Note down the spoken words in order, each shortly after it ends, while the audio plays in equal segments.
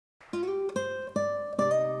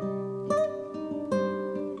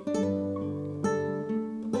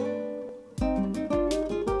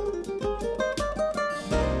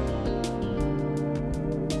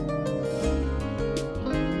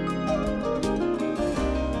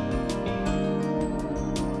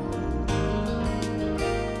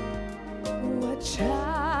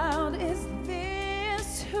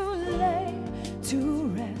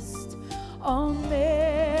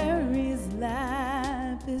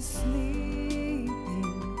is sleeping,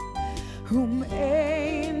 whom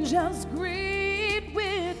angels greet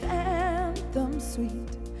with anthems sweet,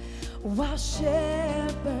 while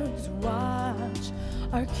shepherds watch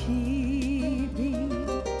are keeping.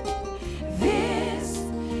 This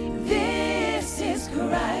is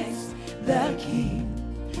Christ the King,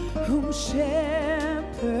 whom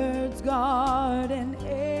shepherds guard and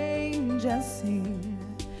angels sing.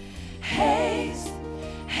 Haste,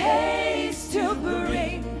 haste to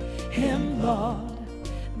bring him, Lord,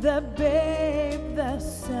 the babe, the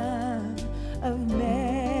Son of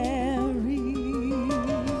Mary.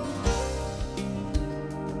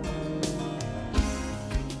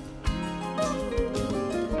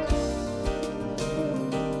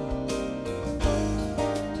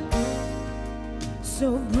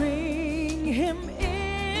 So bring him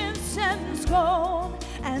incense, gold,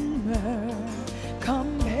 and myrrh.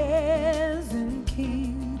 Come, peasant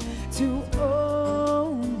king, to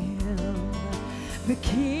own him, the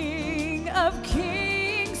King of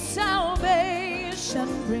kings, salvation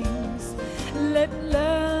brings. Let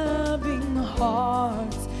loving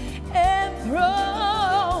hearts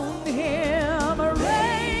enthrone him.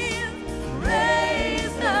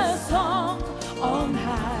 Raise the song on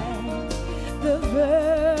high. The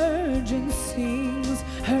Virgin sings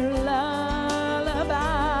her lullaby.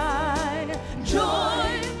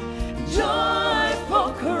 Joy, joy,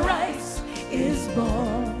 for Christ is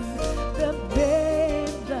born, the babe,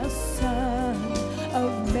 the Son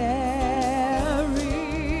of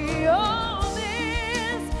Mary. Oh,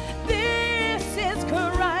 this is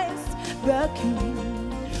Christ the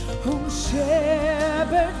King, whom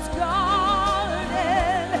shepherds guard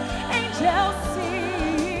and angels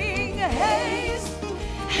sing. Haste,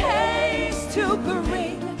 haste to bring